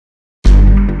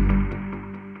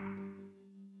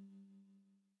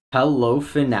Hello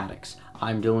Fanatics,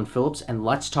 I'm Dylan Phillips and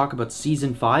let's talk about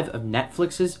Season 5 of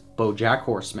Netflix's BoJack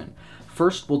Horseman.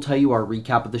 First we'll tell you our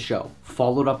recap of the show,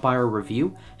 followed up by our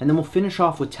review, and then we'll finish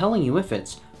off with telling you if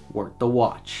it's worth the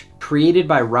watch. Created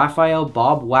by Raphael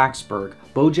Bob-Waksberg,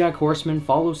 BoJack Horseman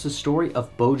follows the story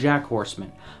of BoJack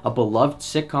Horseman, a beloved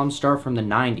sitcom star from the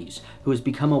 90s who has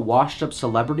become a washed-up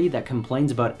celebrity that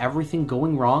complains about everything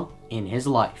going wrong in his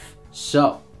life.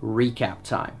 So, recap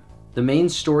time. The main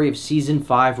story of Season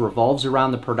 5 revolves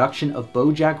around the production of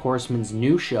BoJack Horseman's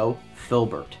new show,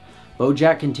 Filbert.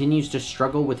 BoJack continues to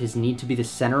struggle with his need to be the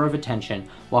center of attention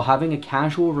while having a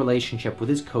casual relationship with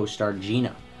his co-star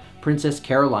Gina. Princess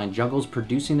Caroline juggles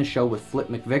producing the show with Flip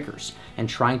McVickers and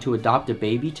trying to adopt a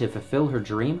baby to fulfill her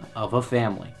dream of a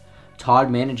family.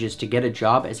 Todd manages to get a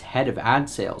job as head of ad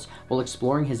sales while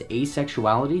exploring his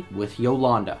asexuality with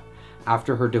Yolanda.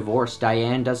 After her divorce,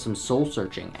 Diane does some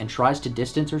soul-searching and tries to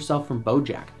distance herself from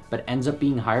BoJack, but ends up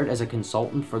being hired as a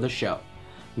consultant for the show.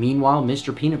 Meanwhile,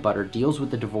 Mr. Peanut Butter deals with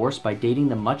the divorce by dating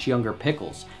the much younger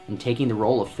Pickles and taking the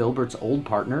role of Filbert's old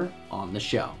partner on the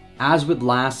show. As with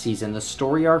last season, the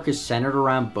story arc is centered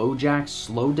around BoJack's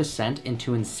slow descent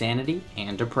into insanity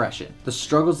and depression. The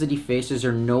struggles that he faces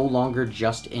are no longer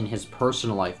just in his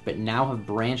personal life, but now have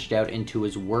branched out into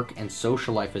his work and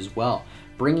social life as well,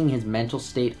 bringing his mental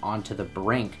state onto the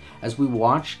brink as we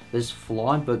watch this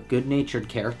flawed but good-natured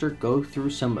character go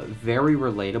through some very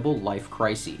relatable life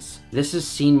crises. This is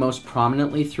seen most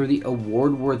prominently through the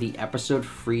award-worthy episode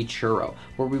Free Churro,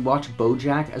 where we watch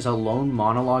BoJack as a lone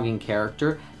monologuing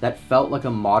character that felt like a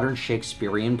modern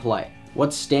Shakespearean play.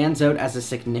 What stands out as a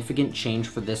significant change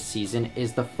for this season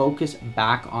is the focus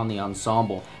back on the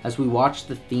ensemble, as we watch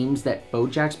the themes that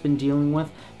BoJack's been dealing with,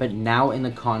 but now in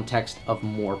the context of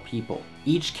more people.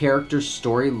 Each character's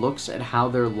story looks at how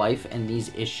their life and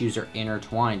these issues are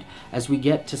intertwined, as we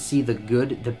get to see the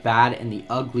good, the bad, and the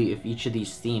ugly of each of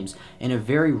these themes in a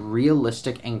very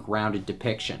realistic and grounded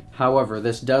depiction. However,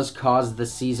 this does cause the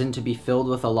season to be filled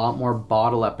with a lot more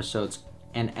bottle episodes,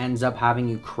 and ends up having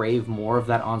you crave more of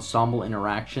that ensemble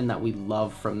interaction that we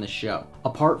love from the show.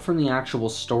 Apart from the actual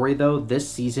story though, this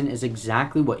season is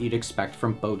exactly what you'd expect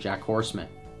from BoJack Horseman.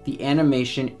 The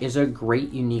animation is a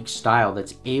great unique style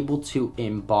that's able to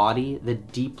embody the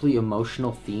deeply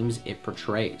emotional themes it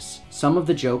portrays. Some of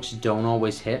the jokes don't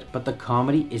always hit, but the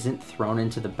comedy isn't thrown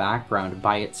into the background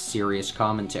by its serious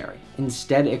commentary.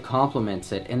 Instead, it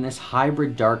complements it in this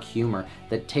hybrid dark humor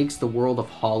that takes the world of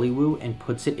Hollywood and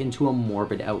puts it into a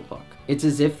morbid outlook. It's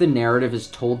as if the narrative is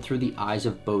told through the eyes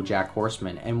of BoJack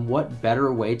Horseman, and what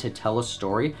better way to tell a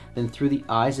story than through the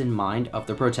eyes and mind of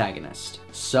the protagonist.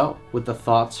 So, with the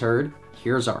thoughts heard,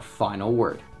 here's our final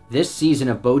word. This season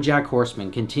of BoJack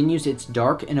Horseman continues its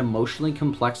dark and emotionally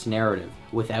complex narrative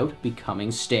without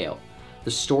becoming stale.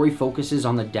 The story focuses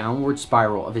on the downward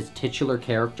spiral of his titular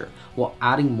character while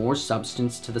adding more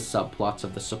substance to the subplots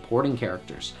of the supporting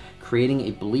characters, creating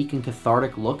a bleak and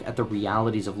cathartic look at the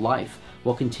realities of life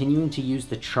while continuing to use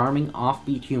the charming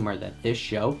offbeat humor that this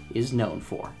show is known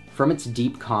for. From its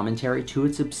deep commentary to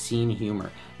its obscene humor,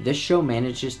 this show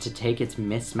manages to take its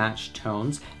mismatched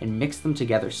tones and mix them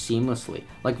together seamlessly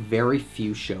like very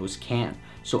few shows can.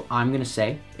 So I'm gonna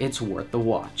say it's worth the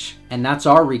watch. And that's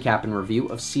our recap and review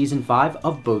of Season 5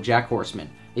 of BoJack Horseman.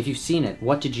 If you've seen it,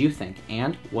 what did you think?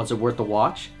 And was it worth the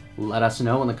watch? Let us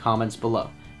know in the comments below.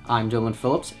 I'm Dylan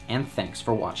Phillips, and thanks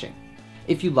for watching.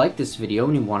 If you liked this video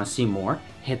and you want to see more,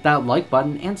 hit that like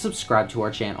button and subscribe to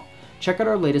our channel. Check out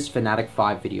our latest Fanatic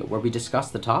 5 video where we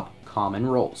discuss the top common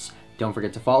roles. Don't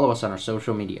forget to follow us on our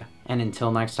social media. And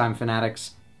until next time,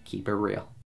 Fanatics, keep it real.